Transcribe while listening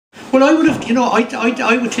Well, I would have, you know,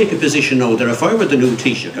 I would take a position now that if I were the new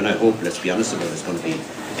Taoiseach, and I hope, let's be honest about it, it's going to be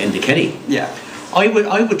Enda Kenny. Yeah. I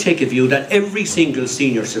would take a view that every single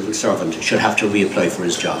senior civil servant should have to reapply for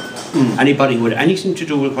his job. Anybody who had anything to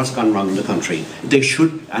do with what's gone wrong in the country, they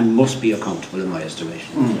should and must be accountable in my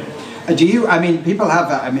estimation. Do you, I mean, people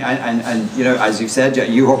have, I mean, and you know, as you've said,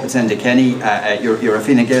 you hope it's Enda Kenny, you're a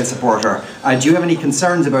Fine Gael supporter. Do you have any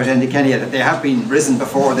concerns about Enda Kenny? That they have been risen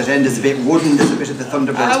before, that Enda's a bit wooden, there's a bit of the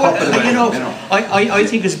Thunderbirds puppet about you know. I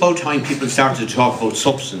think it's about time people started to talk about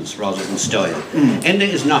substance rather than style. Enda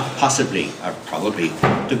is not possibly, or probably,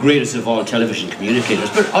 the greatest of all television communicators,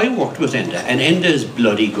 but I worked with Enda, and Enda is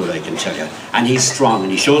bloody good, I can tell you. And he's strong,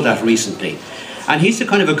 and he showed that recently. And he's the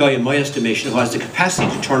kind of a guy, in my estimation, who has the capacity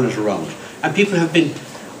to turn it around. And people have been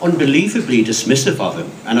unbelievably dismissive of him,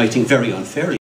 and I think very unfairly.